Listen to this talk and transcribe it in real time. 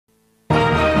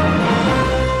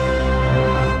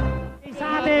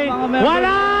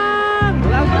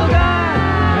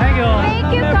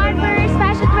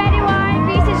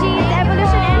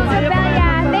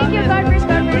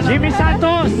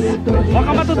Santos, huwag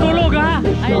ka matutulog, ha?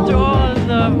 Hi to all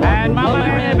the And Mama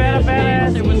Rene Vera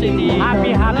Perez, Cebu City.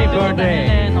 happy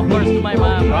birthday. And of course to my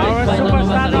mom. Our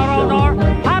superstar Honor,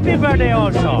 happy birthday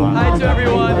also. Hi to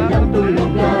everyone.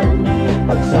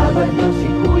 Pag Sabado si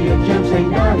Kuya James ay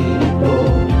narito,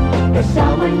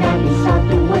 kasama natin sa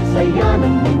tuwa't saya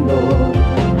ng mundo.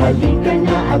 Halika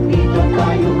na at dito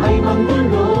tayo ay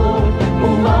manggulo,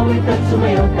 umawit at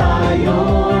sumayaw tayo.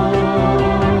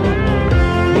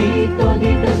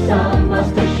 Dito sa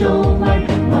Master Showman,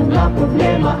 mga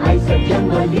problema ay sadyang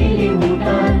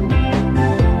malilimutan.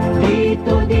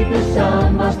 Dito sa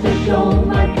Master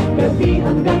Showman, gabi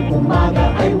hanggang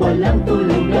umaga ay walang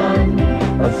tulugan.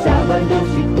 Pag Sabado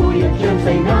si Kuya James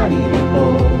ay naririto,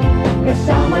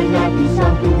 kasama natin sa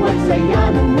tuwa't saya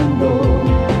ng mundo.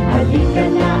 Halika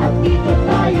na at dito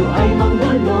tayo ay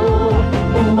manggulo,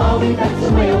 umawit at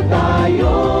sumayaw tayo.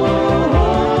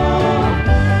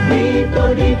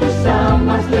 Dito sa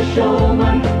Master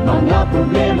Showman, mga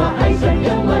problema ay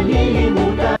sadyang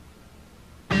malilimutan.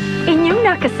 Inyong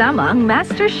nakasama ang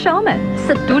Master Showman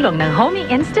sa tulong ng Homey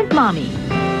Instant Mommy.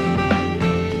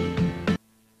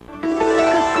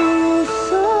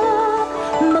 Kapuso,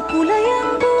 makulay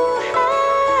ang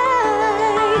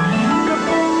buhay.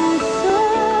 Kapuso,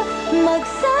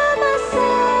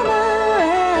 magsama-sama.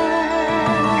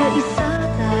 Kaisa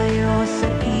tayo sa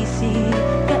isip,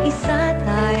 kaisa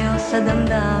tayo sa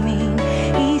damdamin.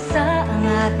 Isa ang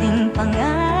ating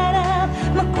pangarap,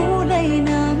 makulay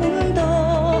na mundo.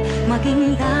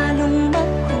 Maging lalong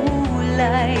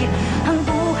makulay, ang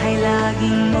buhay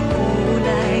laging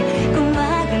makulay. Kung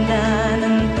maganda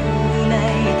ng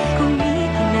tunay,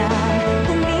 kumikinang,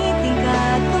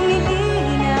 tumitingkad,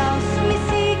 tumilinaw,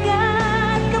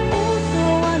 sumisikat. Kapuso,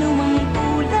 anumang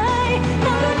kulay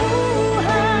ng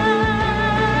buhay.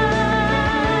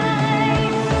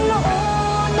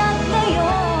 Noon at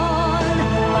ngayon,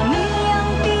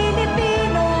 pamilyang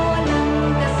Pilipino, walang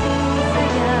kasing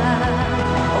saya.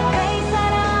 Okay,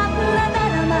 sarap na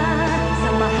darama,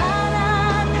 samahan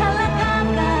at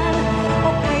halakakan.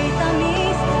 Okay,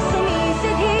 tamis,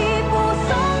 sumisidhi,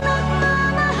 pusong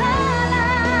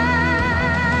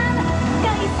nagmamahalan.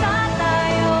 Kaisa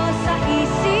tayo sa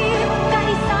isip,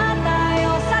 kaisa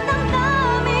tayo sa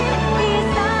damdamin.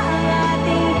 Isa ang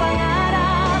ating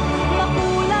pangarap,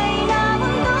 makulay na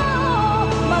mundo.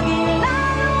 Maging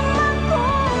lalong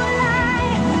makulay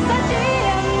sa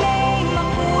GMA,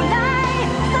 makulay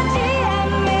sa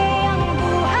GMA ang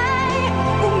buhay.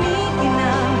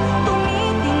 Kumikinang,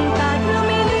 tumitingkad,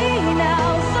 lumilinaw,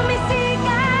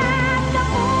 sumisikat.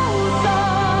 Kapuso,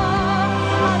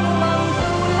 anumang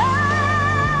kulay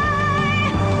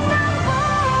ng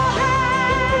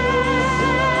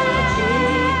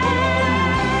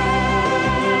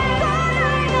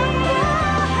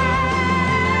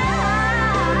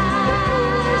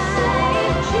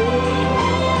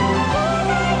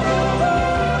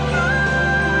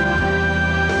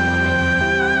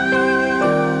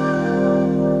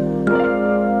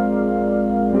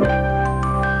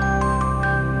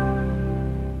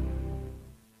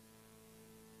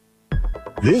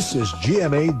This is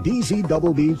GMA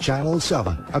DZBB Channel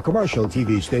 7, a commercial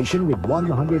TV station with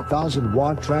 100,000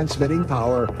 watt transmitting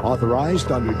power,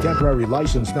 authorized under temporary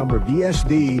license number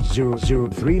BSD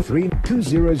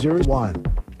 00332001.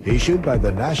 Issued by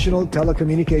the National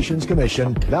Telecommunications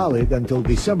Commission, valid until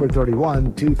December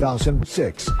 31,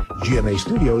 2006. GMA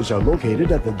studios are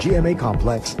located at the GMA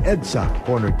Complex, EDSA,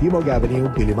 corner Timog Avenue,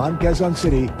 Diliman, Quezon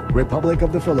City, Republic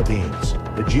of the Philippines.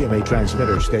 The GMA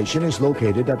transmitter station is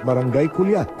located at Barangay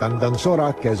Culiat,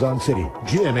 Tandansora, Quezon City.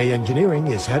 GMA Engineering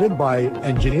is headed by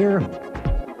Engineer.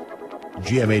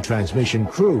 GMA transmission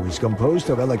crew is composed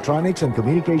of electronics and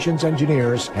communications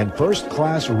engineers and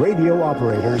first-class radio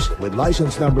operators with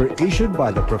license number issued by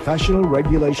the Professional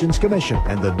Regulations Commission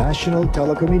and the National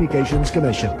Telecommunications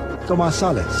Commission. Tomas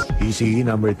Sales, ECE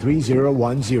number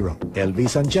 3010.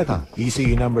 Elvis Ancheta,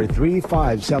 ECE number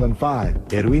 3575.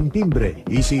 Erwin Timbre,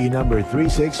 ECE number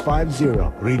 3650.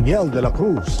 Riniel de la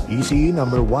Cruz, ECE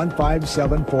number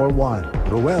 15741.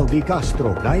 Ruel D.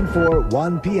 Castro,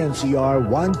 941 PNCR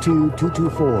 12224.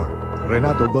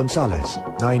 Renato Gonzalez,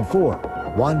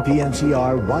 941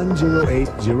 PNCR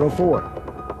 10804.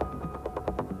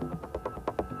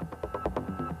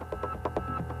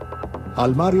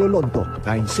 Almario Lonto,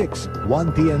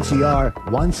 961 PNCR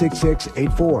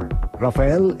 16684.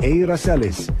 Rafael A.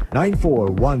 Racelis,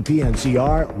 941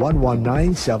 PNCR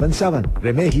 11977.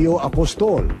 Remigio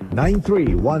Apostol,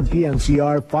 931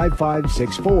 PNCR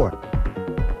 5564.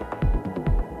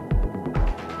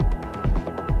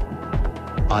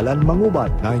 Alan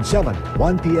Mangubat,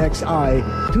 971 PXI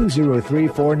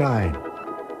 20349.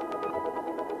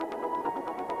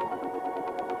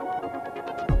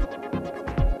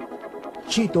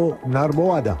 Chito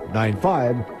Narboada,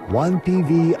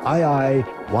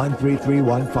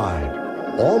 95-1PVII-13315.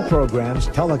 All programs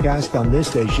telecast on this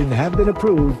station have been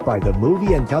approved by the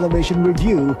Movie and Television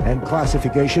Review and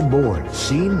Classification Board.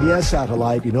 Seen via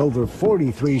satellite in over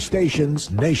 43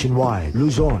 stations nationwide.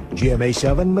 Luzon, GMA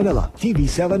 7 Manila,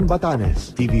 TV7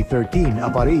 Batanes, TV13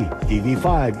 Apari,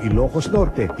 TV5 Ilocos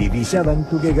Norte, TV7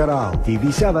 Tuguegarao,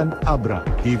 TV7 Abra,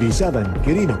 TV7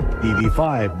 Quirino,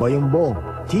 TV5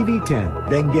 Bayambong, TV10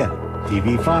 Benguet,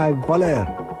 TV5 Paler,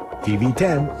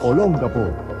 TV10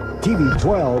 Olongapo,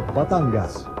 TV12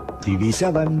 Batangas,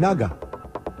 TV7 Naga,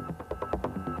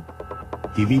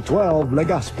 TV12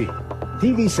 Legazpi,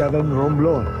 TV7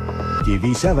 Romblon,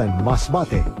 TV7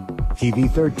 Masbate,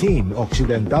 TV13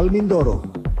 Occidental Mindoro,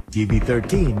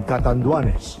 TV13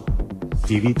 Catanduanes,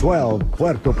 TV12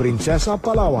 Puerto Princesa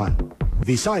Palawan,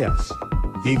 Visayas,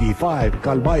 TV5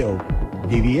 Calbayo,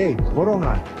 TV8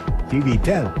 Corongan,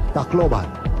 TV10 Tacloban,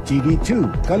 TV2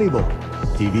 Calibo,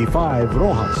 TV5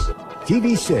 Rojas,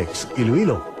 TV6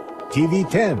 Iloilo,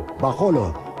 TV10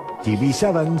 Bacolod,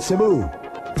 TV7 Cebu,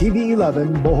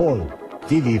 TV11 Bohol,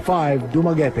 TV5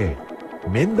 Dumaguete,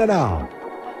 Mindanao,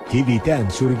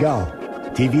 TV10 Surigao,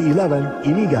 TV11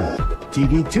 Iligan,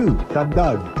 TV2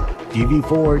 Tandag,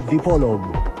 TV4 Dipolog,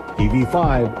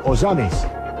 TV5 Ozamis,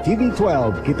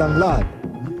 TV12 Kitanglad,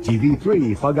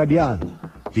 TV3 Pagadian,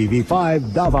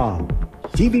 TV5 Davao,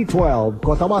 TV12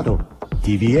 Cotabato,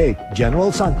 TV8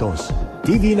 General Santos,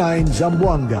 TV9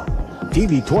 Zamboanga,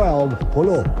 TV12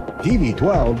 Polo,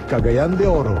 TV12 Cagayan de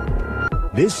Oro.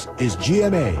 This is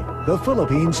GMA, the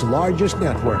Philippines' largest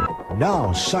network,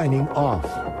 now signing off.